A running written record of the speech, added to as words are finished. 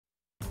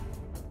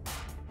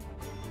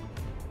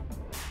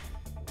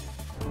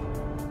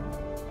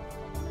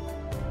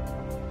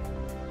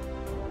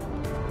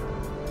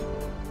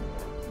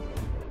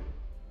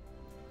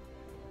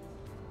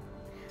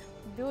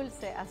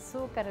dulce,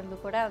 azúcar,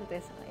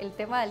 edulcorantes. El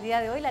tema del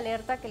día de hoy, la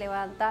alerta que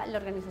levanta la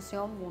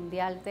Organización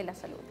Mundial de la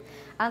Salud.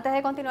 Antes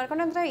de continuar con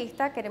la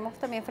entrevista, queremos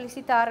también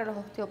felicitar a los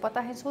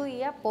osteópatas en su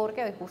día,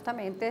 porque hoy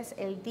justamente es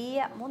el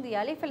Día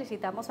Mundial y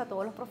felicitamos a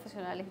todos los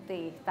profesionales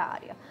de esta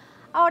área.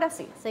 Ahora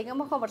sí,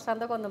 seguimos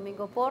conversando con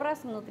Domingo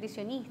Porras,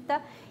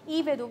 nutricionista,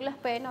 y Douglas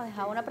P. nos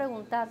dejaba una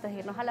pregunta antes de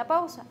irnos a la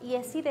pausa, y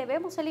es si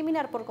debemos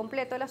eliminar por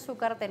completo el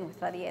azúcar de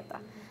nuestra dieta.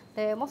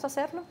 ¿Debemos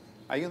hacerlo?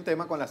 Hay un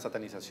tema con la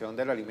satanización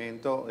del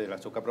alimento, del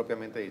azúcar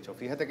propiamente dicho.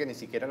 Fíjate que ni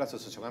siquiera la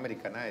Asociación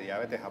Americana de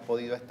Diabetes ha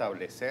podido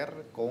establecer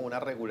con una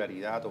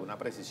regularidad o una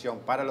precisión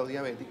para los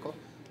diabéticos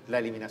la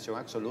eliminación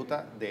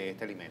absoluta de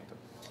este alimento.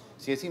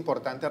 Sí es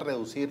importante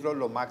reducirlo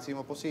lo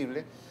máximo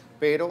posible,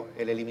 pero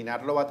el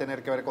eliminarlo va a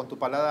tener que ver con tu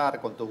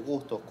paladar, con tus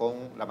gustos, con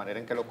la manera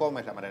en que lo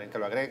comes, la manera en que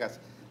lo agregas,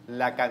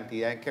 la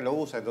cantidad en que lo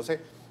usas. Entonces,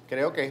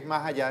 creo que es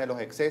más allá de los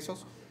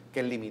excesos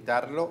que el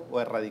limitarlo o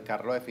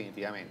erradicarlo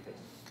definitivamente.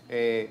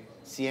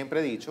 Siempre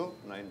he dicho,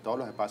 en todos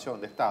los espacios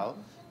donde he estado,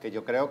 que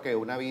yo creo que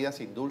una vida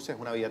sin dulce es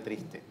una vida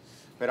triste.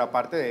 Pero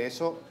aparte de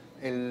eso,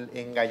 el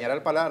engañar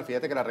al paladar,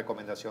 fíjate que la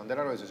recomendación de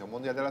la Organización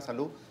Mundial de la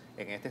Salud,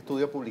 en este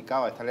estudio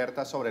publicado, esta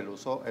alerta sobre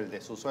el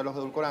desuso de los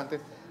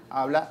edulcorantes,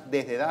 habla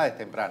desde edades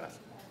tempranas.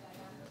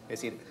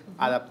 Es decir,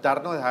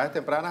 adaptarnos desde edades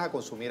tempranas a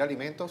consumir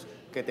alimentos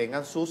que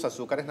tengan sus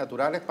azúcares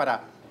naturales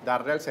para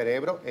darle al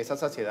cerebro esa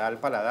saciedad al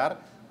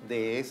paladar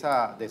de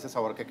ese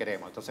sabor que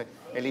queremos. Entonces,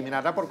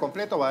 eliminarla por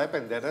completo va a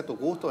depender de tu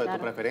gusto, de tu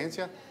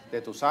preferencia, de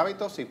tus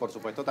hábitos y por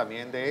supuesto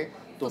también de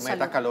tus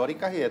metas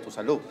calóricas y de tu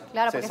salud.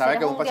 Claro, se sabe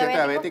que un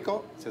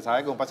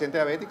paciente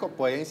diabético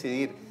puede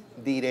incidir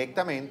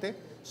directamente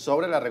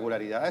sobre la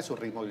regularidad de su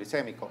ritmo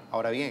glicémico.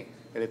 Ahora bien,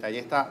 el detalle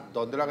está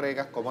dónde lo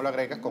agregas, cómo lo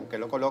agregas, con qué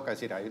lo colocas.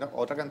 Es decir, hay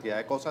otra cantidad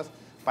de cosas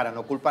para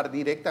no culpar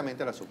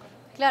directamente el azúcar.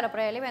 Claro,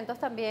 pero hay alimentos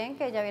también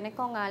que ya vienen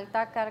con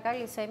alta carga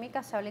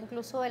glicémica. Se habla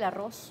incluso del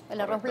arroz,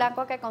 el arroz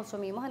blanco que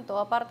consumimos en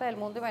toda parte del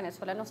mundo, y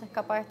Venezuela no se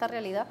escapa de esta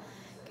realidad,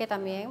 que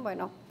también,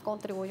 bueno,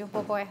 contribuye un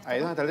poco a esto. Ahí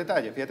es donde está el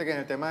detalle. Fíjate que en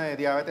el tema de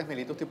diabetes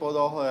mellitus tipo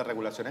 2 o de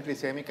regulaciones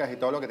glicémicas y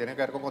todo lo que tiene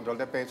que ver con control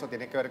de peso,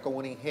 tiene que ver con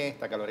una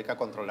ingesta calórica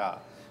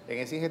controlada. En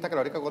esa ingesta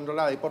calórica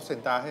controlada hay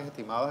porcentajes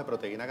estimados de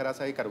proteínas,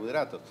 grasas y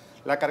carbohidratos.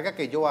 La carga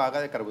que yo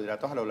haga de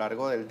carbohidratos a lo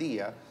largo del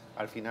día,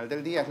 al final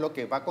del día, es lo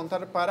que va a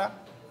contar para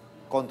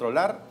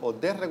controlar o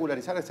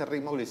desregularizar ese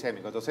ritmo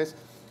glicémico. Entonces,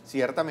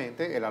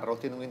 ciertamente el arroz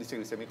tiene un índice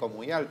glicémico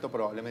muy alto,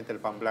 probablemente el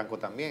pan blanco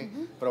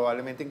también,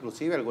 probablemente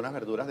inclusive algunas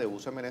verduras de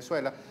uso en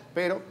Venezuela,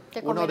 pero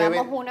uno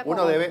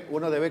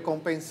debe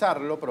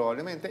compensarlo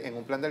probablemente en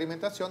un plan de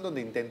alimentación donde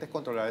intentes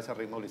controlar ese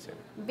ritmo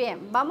glicémico.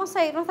 Bien, vamos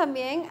a irnos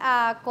también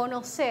a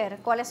conocer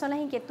cuáles son las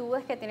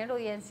inquietudes que tiene la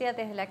audiencia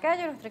desde la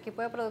calle. Nuestro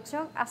equipo de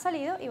producción ha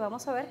salido y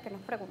vamos a ver qué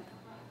nos pregunta.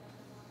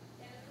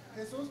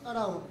 Jesús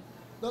Arau.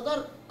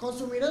 Doctor,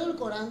 ¿consumir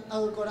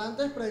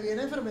edulcorantes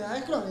previene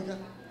enfermedades crónicas?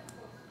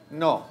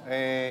 No,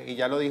 y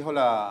ya lo dijo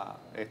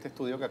este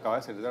estudio que acaba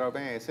de salir de la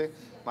OMS,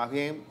 más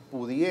bien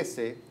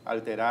pudiese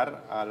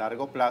alterar a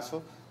largo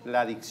plazo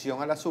la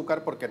adicción al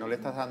azúcar porque no le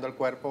estás dando al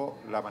cuerpo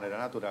la manera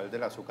natural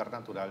del azúcar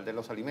natural de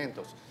los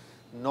alimentos.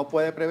 No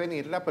puede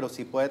prevenirla, pero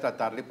sí puede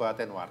tratarla y puede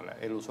atenuarla.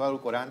 El uso de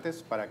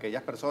edulcorantes para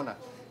aquellas personas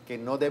que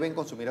no deben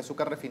consumir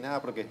azúcar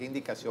refinada porque es de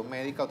indicación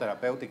médica o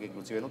terapéutica,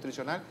 inclusive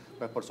nutricional,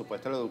 pues por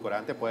supuesto el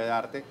edulcorante puede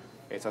darte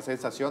esa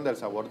sensación del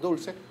sabor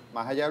dulce,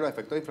 más allá de los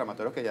efectos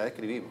inflamatorios que ya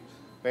describimos,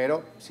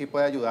 pero sí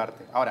puede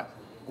ayudarte. Ahora,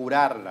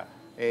 curarla,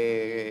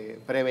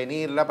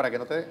 prevenirla para que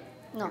no te dé,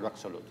 en lo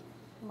absoluto.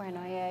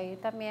 Bueno, y hay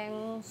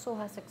también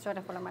sus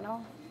excepciones, por lo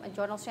menos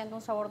yo no siento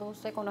un sabor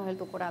dulce con los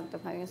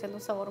edulcorantes, más bien siento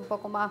un sabor un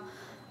poco más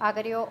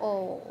agrio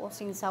o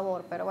sin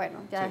sabor, pero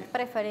bueno, ya es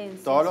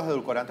preferencia. Todos los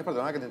edulcorantes,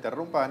 perdona que te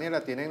interrumpa,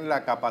 Daniela, tienen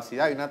la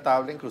capacidad, hay una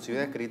tabla inclusive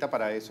descrita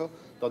para eso,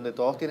 donde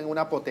todos tienen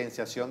una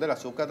potenciación del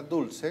azúcar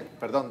dulce,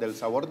 del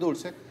sabor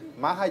dulce,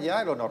 más allá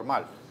de lo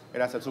normal.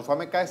 El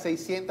acesulfame cae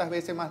 600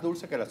 veces más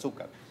dulce que el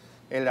azúcar.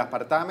 El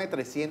aspartame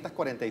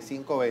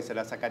 345 veces,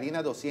 la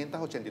sacarina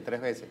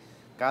 283 veces.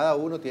 Cada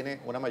uno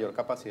tiene una mayor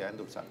capacidad de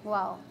endulzar.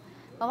 Wow.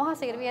 Vamos a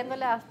seguir viendo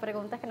las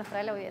preguntas que nos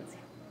trae la audiencia.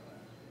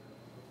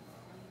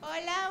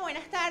 Hola,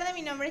 buenas tardes.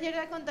 Mi nombre es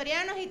Yerda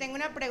Contorianos y tengo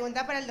una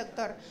pregunta para el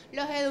doctor.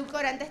 ¿Los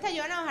edulcorantes te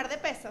ayudan a bajar de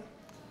peso?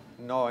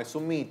 No, es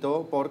un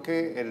mito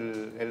porque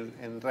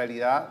en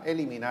realidad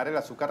eliminar el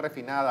azúcar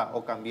refinada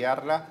o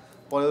cambiarla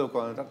por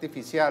edulcorante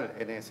artificial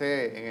en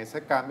ese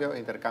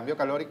intercambio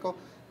calórico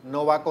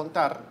no va a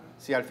contar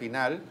si al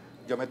final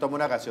yo me tomo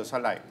una gaseosa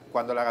light.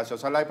 Cuando la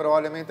gaseosa light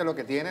probablemente lo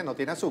que tiene, no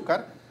tiene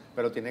azúcar,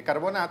 pero tiene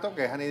carbonato,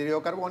 que es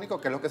anhídrido carbónico,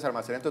 que es lo que se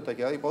almacena en tu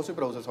tejido adiposo y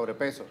produce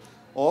sobrepeso.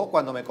 O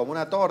cuando me como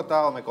una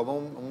torta o me como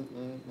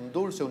un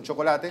dulce, un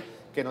chocolate,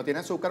 que no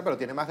tiene azúcar, pero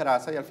tiene más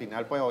grasa y al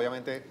final, pues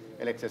obviamente,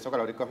 el exceso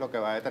calórico es lo que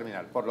va a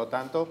determinar. Por lo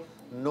tanto,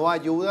 no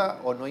ayuda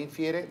o no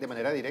infiere de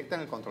manera directa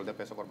en el control de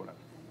peso corporal.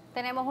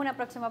 Tenemos una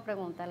próxima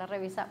pregunta, la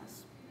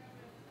revisamos.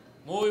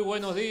 Muy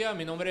buenos días,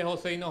 mi nombre es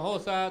José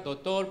Hinojosa.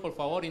 Doctor, por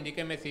favor,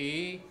 indíqueme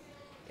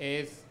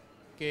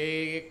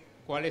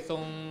cuáles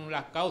son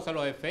las causas,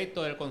 los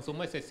efectos del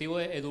consumo excesivo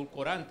de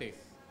edulcorantes.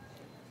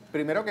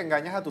 Primero que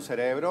engañas a tu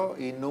cerebro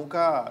y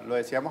nunca, lo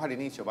decíamos al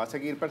inicio, va a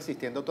seguir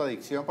persistiendo tu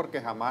adicción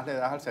porque jamás le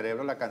das al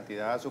cerebro la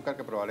cantidad de azúcar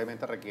que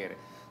probablemente requiere.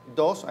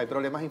 Dos, hay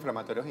problemas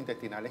inflamatorios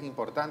intestinales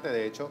importantes.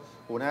 De hecho,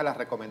 una de las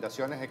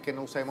recomendaciones es que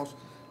no usemos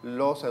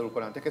los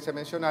edulcorantes que se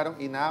mencionaron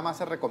y nada más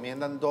se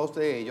recomiendan dos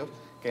de ellos,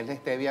 que es la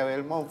stevia y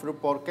el monk fruit.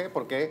 ¿Por qué?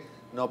 Porque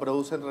no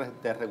producen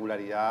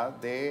desregularidad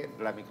de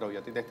la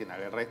microbiota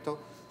intestinal. El resto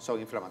son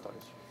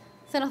inflamatorios.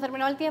 Se nos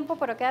terminó el tiempo,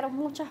 pero quedaron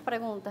muchas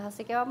preguntas,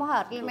 así que vamos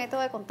a darle el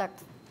método de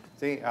contacto.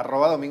 Sí,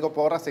 @Domingo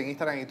Porras en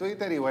Instagram y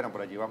Twitter y bueno, por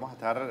allí vamos a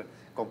estar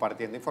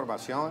compartiendo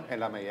información en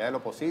la medida de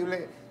lo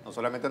posible, no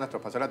solamente en nuestro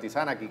espacio de la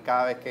tisana, aquí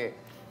cada vez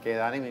que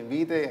Dani me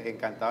invite,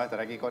 encantado de estar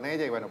aquí con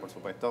ella y bueno, por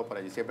supuesto, por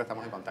allí siempre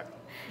estamos en contacto.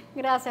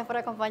 Gracias por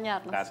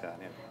acompañarnos. Gracias,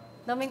 Daniel.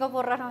 Domingo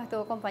Porras nos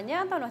estuvo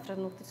acompañando, nuestro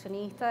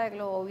nutricionista de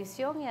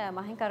Globovisión y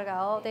además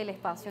encargado del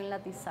espacio en la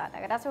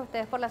tisana. Gracias a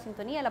ustedes por la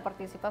sintonía y la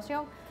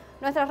participación.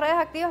 Nuestras redes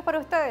activas para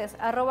ustedes,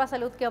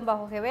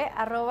 @salud_gb,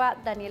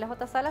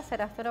 @DanielaJSalas,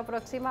 será hasta una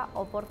próxima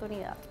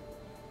oportunidad.